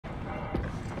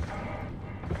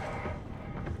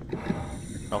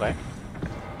Okay.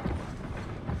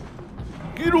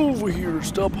 Get over here,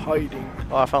 stop hiding.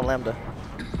 Oh, I found Lambda.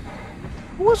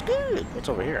 What's good? What's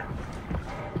over here?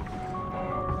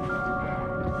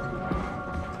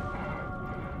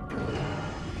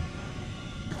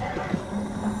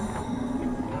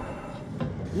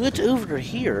 What's over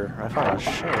here? I found a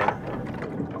shell.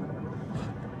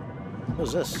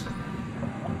 What's this?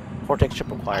 Vortex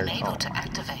chip required. Unable to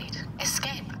activate.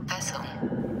 Escape vessel.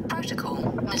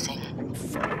 Protocol missing.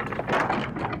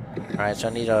 Alright, so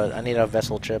I need a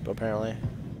vessel chip apparently.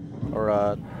 Or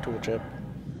a tool chip.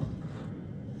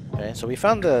 Okay, so we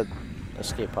found the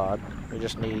escape pod. We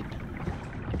just need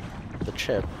the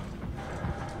chip.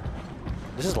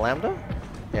 This is Lambda?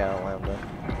 Yeah, Lambda.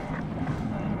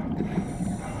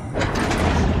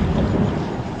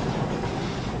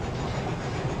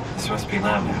 This must be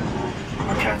Lambda,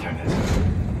 where Catherine is.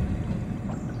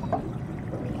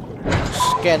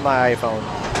 Scan my iPhone.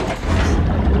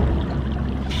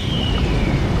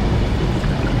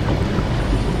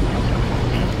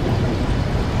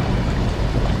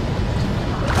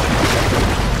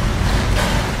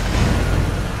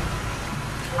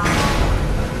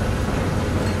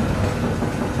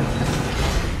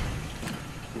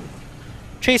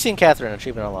 Chasing Catherine,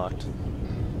 achievement unlocked.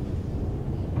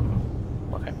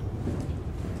 Okay.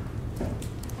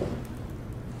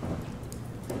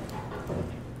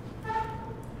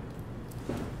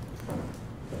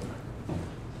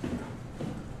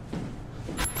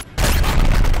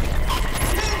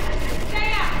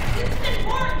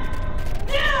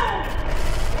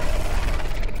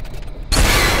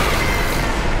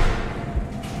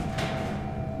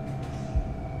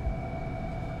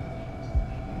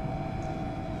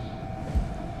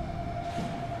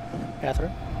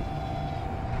 Catherine?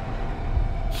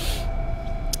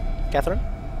 Catherine?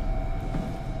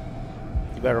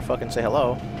 You better fucking say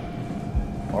hello,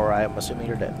 or I am assuming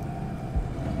you're dead.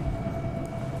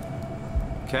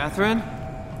 Catherine?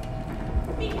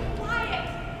 Be quiet!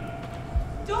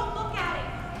 Don't look at it!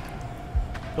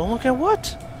 Don't look at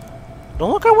what?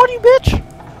 Don't look at what, you bitch?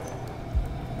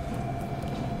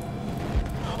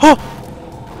 Oh!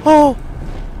 Oh!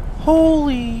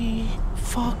 Holy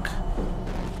fuck.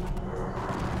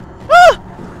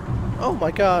 Oh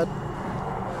my god.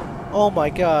 Oh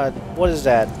my god. What is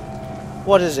that?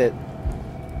 What is it?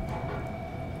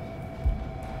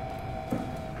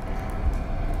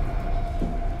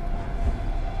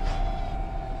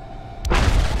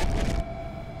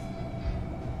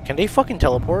 Can they fucking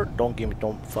teleport? Don't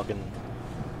fucking...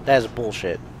 That is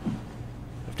bullshit.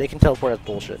 If they can teleport, that's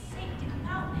bullshit.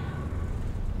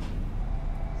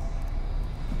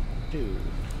 Dude.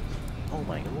 Oh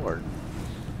my lord.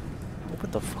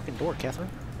 Open the fucking door, Catherine.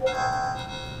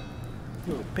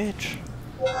 You little bitch.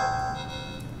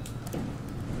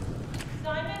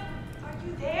 Simon, are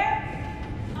you there?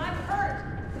 I'm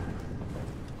hurt.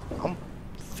 I'm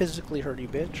physically hurt, you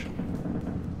bitch.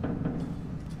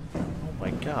 Oh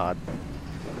my god.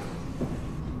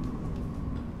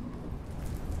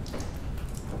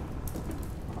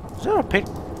 Is that a pic?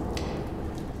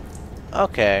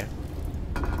 Okay.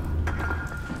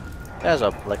 That's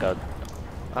like a...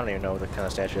 I don't even know what the kind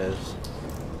of statue is.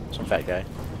 Some fat guy.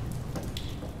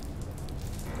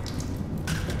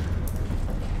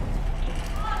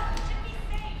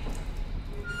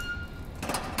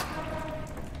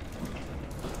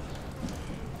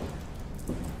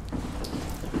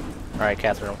 Alright,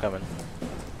 Catherine, I'm coming.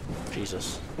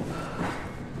 Jesus.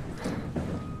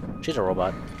 She's a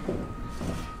robot.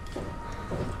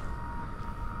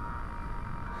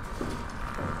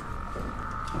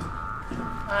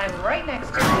 I'm right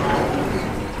next to you.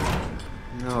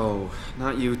 No,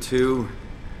 not you too.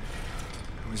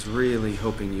 I was really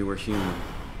hoping you were human.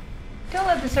 Don't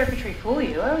let the circuitry fool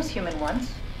you. I was human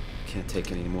once. Can't take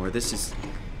it anymore.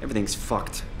 Everything's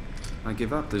fucked. I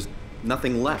give up. There's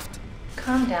nothing left.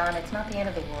 Calm down. It's not the end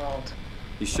of the world.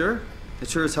 You sure? It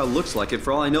sure as hell looks like it.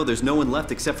 For all I know, there's no one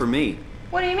left except for me.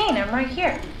 What do you mean? I'm right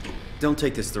here. Don't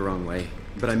take this the wrong way,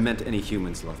 but I meant any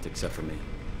humans left except for me.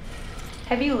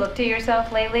 Have you looked at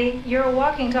yourself lately? You're a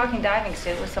walking, talking diving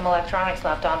suit with some electronics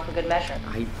slapped on for good measure.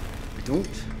 I don't...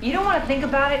 You don't want to think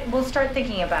about it? We'll start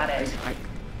thinking about it.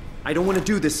 I don't want to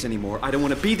do this anymore. I don't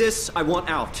want to be this. I want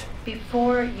out.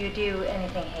 Before you do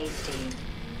anything hasty,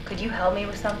 could you help me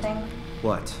with something?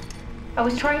 What? I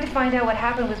was trying to find out what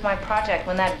happened with my project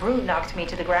when that brute knocked me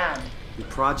to the ground. Your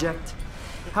project?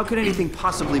 How could anything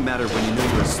possibly matter when you know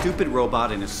you're a stupid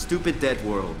robot in a stupid dead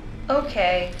world?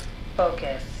 Okay,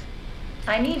 focus.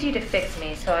 I need you to fix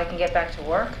me so I can get back to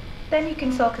work. Then you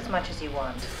can sulk as much as you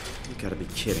want. You gotta be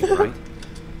kidding, right?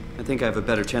 I think I have a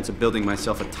better chance of building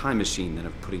myself a time machine than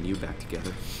of putting you back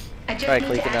together. I just Alright, need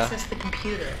Cleek, to now. access the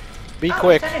computer. Be Oh,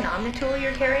 quick. is that an Omnitool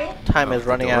you're carrying? Time is The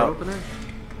running door out. Opener?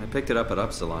 I picked it up at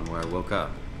Upsilon where I woke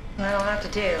up. That'll have to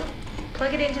do.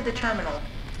 Plug it into the terminal.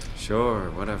 Sure,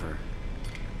 whatever.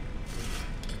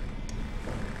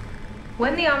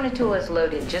 When the Omnitool is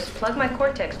loaded, just plug my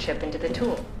Cortex chip into the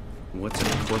tool. What's a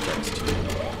Cortex chip?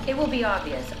 It will be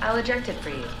obvious. I'll eject it for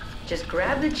you. Just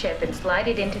grab the chip and slide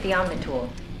it into the Omnitool.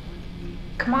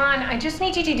 Come on, I just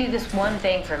need you to do this one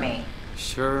thing for me.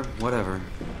 Sure, whatever.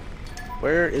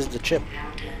 Where is the chip?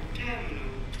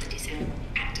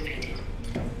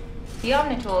 The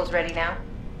Omnitool is ready now.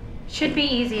 Should be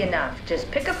easy enough. Just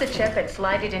pick up the chip and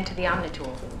slide it into the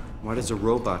Omnitool. Why does a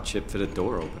robot chip fit a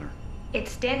door opener?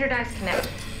 It's standardized connect.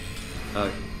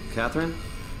 Catherine?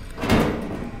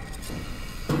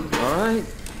 Alright.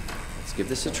 Let's give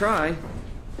this a try.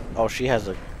 Oh, she has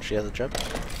a chip.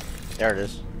 There it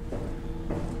is.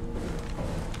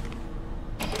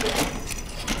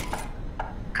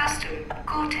 Custom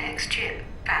Cortex chip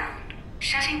found.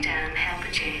 Shutting down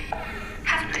helper chain.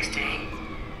 Have a nice day.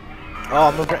 Oh,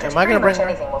 am I gonna bring her?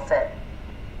 Anything will fit.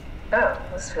 Oh,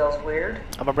 this feels weird.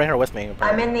 I'm gonna bring her with me.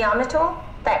 I'm in the Omnitool?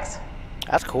 Thanks.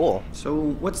 That's cool. So,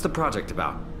 what's the project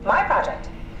about? My project.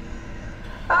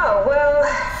 Oh, well,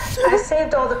 I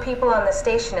saved all the people on the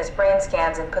station as brain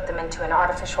scans and put them into an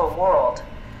artificial world.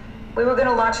 We were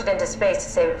gonna launch it into space to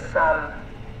save it from,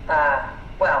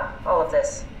 well, all of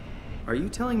this. Are you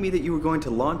telling me that you were going to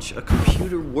launch a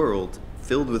computer world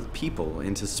filled with people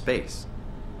into space?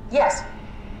 Yes.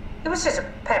 It was just a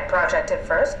pet project at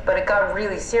first, but it got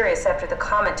really serious after the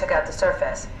comet took out the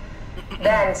surface.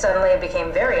 Then suddenly it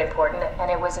became very important,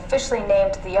 and it was officially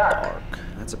named the Ark.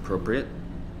 That's appropriate.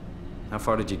 How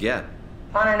far did you get?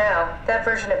 I don't know, that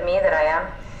version of me that I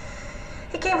am.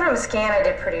 It came from a scan I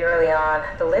did pretty early on.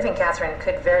 The living Catherine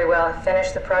could very well have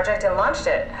finished the project and launched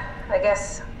it. I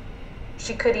guess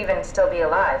she could even still be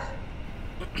alive.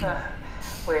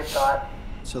 Weird thought.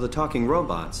 So the talking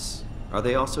robots, are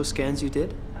they also scans you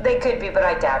did? They could be, but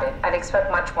I doubt it. I'd expect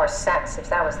much more sense if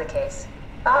that was the case.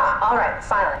 All right,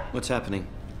 finally. What's happening?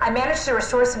 I managed to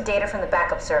restore some data from the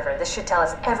backup server. This should tell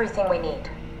us everything we need.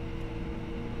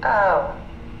 Oh.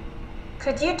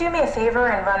 Could you do me a favor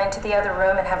and run into the other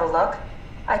room and have a look?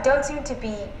 I don't seem to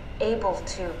be able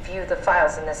to view the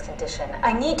files in this condition.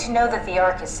 I need to know that the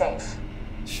Ark is safe.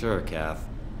 Sure, Kath.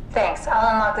 Thanks.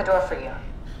 I'll unlock the door for you.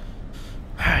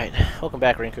 Alright, welcome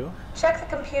back, Rinku. Check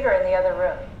the computer in the other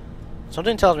room.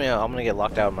 Something tells me I'm gonna get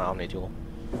locked out of my Omnitool.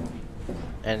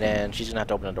 And then she's gonna have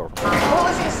to open the door for me. What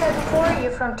was it said before?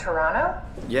 You from Toronto?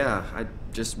 Yeah, I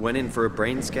just went in for a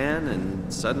brain scan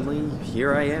and suddenly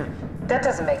here I am. That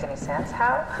doesn't make any sense.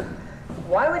 How?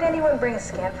 Why would anyone bring a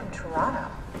scan from Toronto?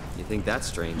 You think that's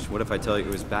strange? What if I tell you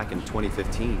it was back in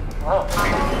 2015? Whoa.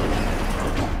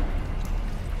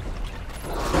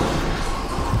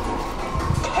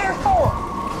 Careful!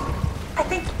 I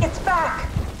think it's back.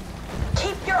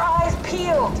 Keep your eyes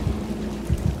peeled.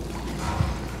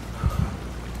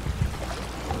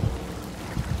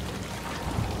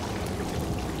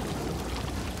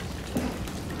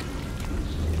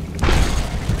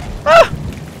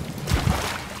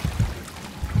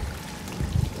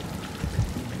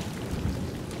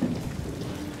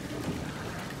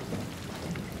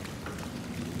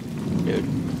 Dude,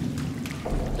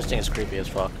 this thing is creepy as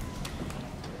fuck.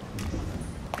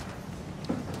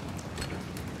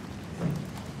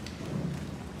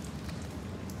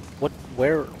 What?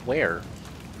 Where? Where?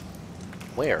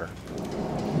 Where?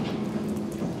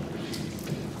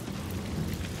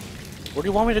 Where do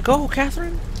you want me to go,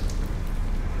 Catherine?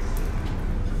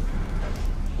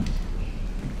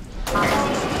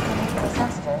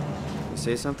 Sensitive. You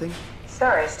say something?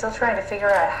 Sorry, still trying to figure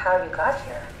out how you got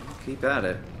here. Keep at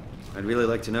it. I'd really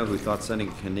like to know who thought sending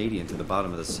a Canadian to the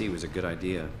bottom of the sea was a good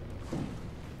idea.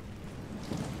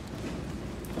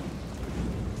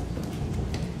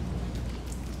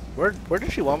 Where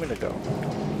does she want me to go?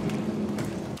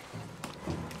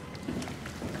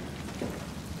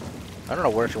 I don't know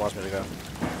where she wants me to go.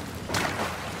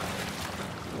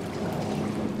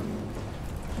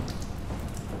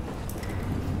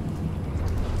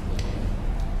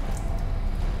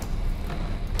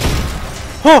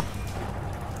 Huh!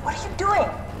 What are you doing?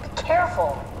 Be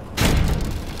careful.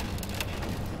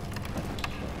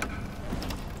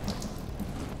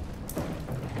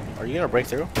 Are you gonna break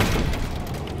through?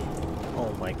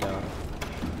 Oh my god.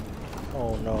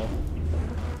 Oh no.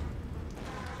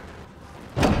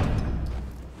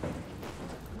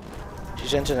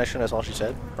 She's into next one, that's all she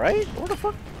said. Right? What the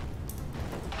fuck?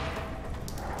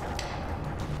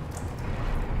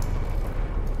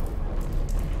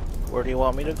 Where do you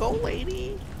want me to go,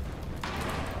 lady?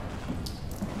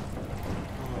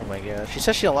 Oh my guess. She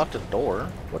says she unlocked a door.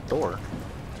 What door?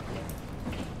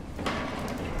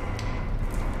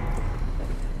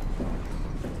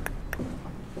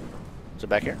 Is it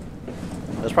back here?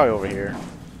 That's probably over here.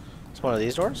 It's one of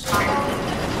these doors? What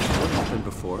happened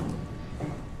before?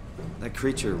 That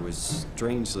creature was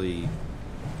strangely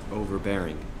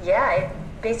overbearing. Yeah, it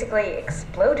basically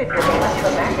exploded with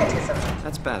electromagnetism.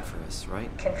 That's bad for us,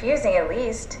 right? Confusing at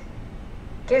least.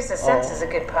 Gives the senses a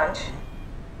good punch.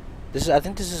 I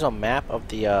think this is a map of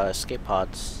the escape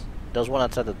pods. There's one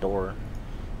outside the door,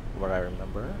 from what I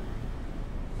remember.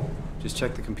 Just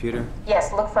check the computer.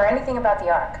 Yes, look for anything about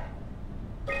the Ark.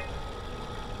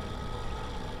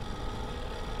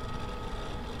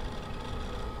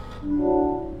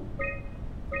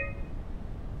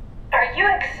 Are you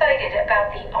excited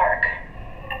about the Ark?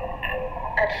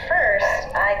 At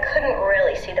first, I couldn't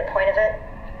really see the point of it.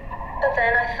 But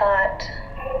then I thought,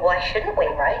 why shouldn't we,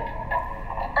 right?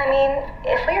 I mean,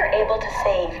 if we are able to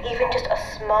save even just a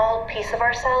small piece of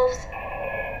ourselves,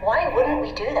 why wouldn't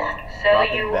we do that? So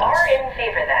you are in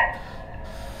favor then?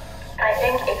 I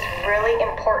think it's really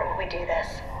important we do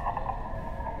this.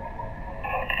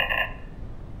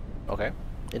 Okay.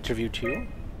 Interview 2.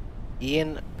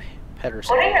 Ian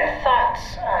Pedersen. What are your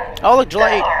thoughts on Oh, look,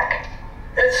 July the 8th. Ark?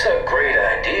 It's a great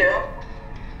idea.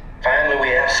 Finally, we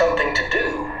have something to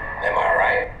do. Am I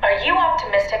right? Are you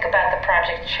optimistic about the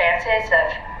project's chances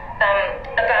of,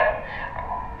 about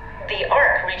the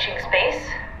Ark reaching space?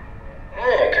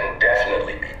 It can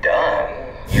definitely be done.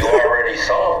 You already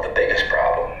solved the biggest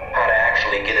problem, how to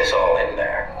actually get us all in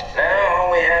there. Now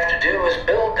all we have to do is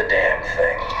build the damn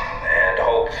thing, and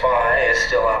hope Phi is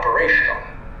still operational.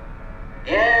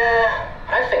 Yeah,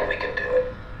 I think we can do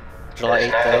it. July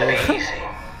It's not gonna 8th. be easy.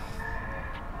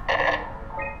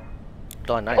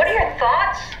 July 9th. What are your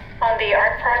thoughts on the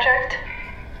Ark project?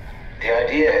 The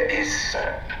idea is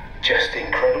just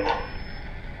incredible,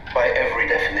 by every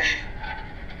definition.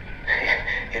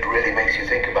 It really makes you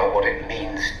think about what it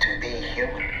means to be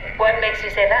human. What makes you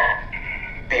say that?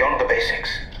 Beyond the basics,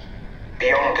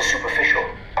 beyond the superficial,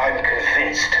 I'm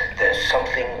convinced there's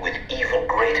something with even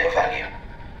greater value.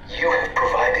 You have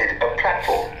provided a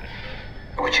platform,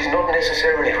 which is not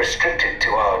necessarily restricted to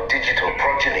our digital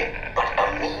progeny, but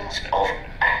a means of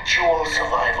actual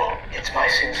survival. It's my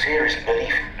sincerest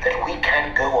belief that we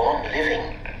can go on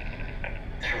living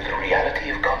through the reality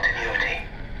of continuity.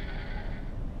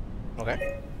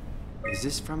 Okay. Is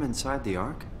this from inside the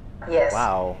Ark? Yes.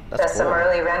 Wow, that's Some cool.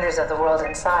 early renders of the world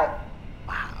inside.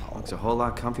 Wow. Looks a whole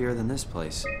lot comfier than this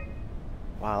place.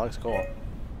 Wow, looks cool.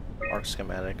 Arc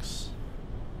schematics.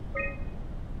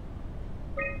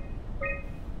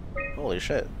 Holy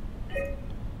shit.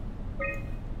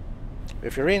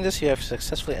 If you're reading this, you have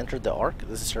successfully entered the Ark.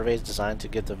 This survey is designed to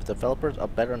give the developers a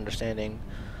better understanding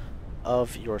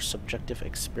of your subjective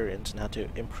experience and how to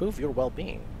improve your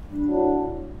well-being.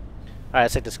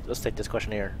 Alright, let's take this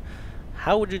question here.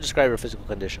 How would you describe your physical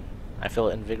condition? I feel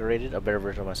invigorated, a better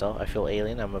version of myself. I feel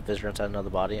alien, I'm a visitor inside another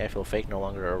body. I feel fake, no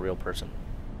longer a real person.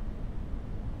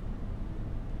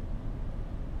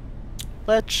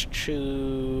 Let's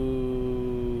choose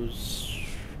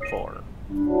 4.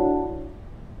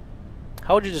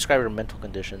 How would you describe your mental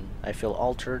condition? I feel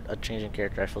altered, a change in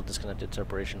character. I feel disconnected,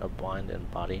 separation of mind and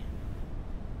body.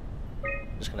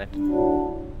 Disconnected.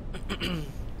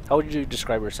 How would you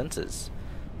describe your senses?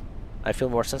 I feel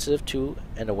more sensitive to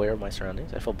and aware of my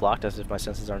surroundings. I feel blocked as if my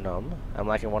senses are numb. I'm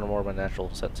lacking one or more of my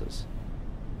natural senses.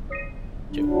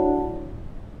 2.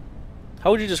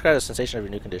 How would you describe the sensation of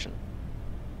your new condition?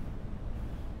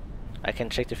 I can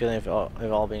shake the feeling of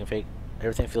all being fake.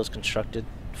 Everything feels constructed.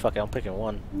 Fuck it, I'm picking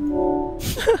 1.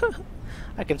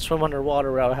 I can swim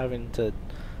underwater without having to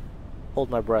hold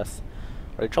my breath.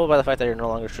 Are you troubled by the fact that you're no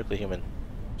longer strictly human?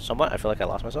 Somewhat. I feel like I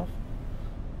lost myself.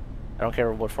 I don't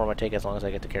care what form I take as long as I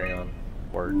get to carry on.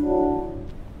 Word.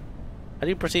 How do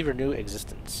you perceive your new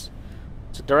existence?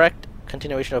 It's a direct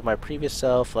continuation of my previous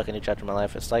self, like a new chapter in my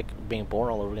life. It's like being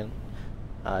born all over again.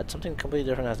 It's something completely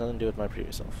different, has nothing to do with my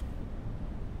previous self.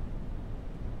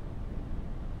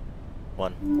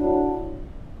 1.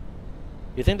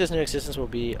 You think this new existence will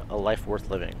be a life worth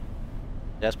living?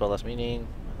 Yes, but less meaning.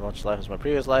 As much life as my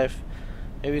previous life.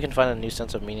 Maybe we can find a new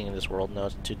sense of meaning in this world. No,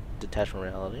 it's too detached from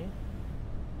reality.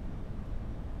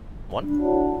 1.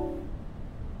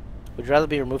 Would you rather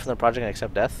be removed from the project and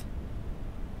accept death?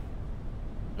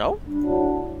 No?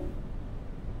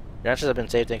 Your answers have been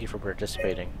saved. Thank you for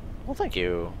participating. Well, thank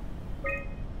you.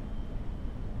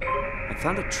 I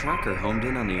found a tracker homed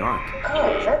in on the Ark.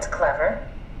 Oh, that's clever.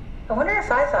 I wonder if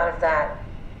I thought of that.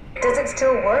 Does it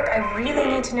still work? I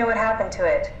really need to know what happened to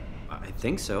it. I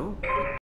think so.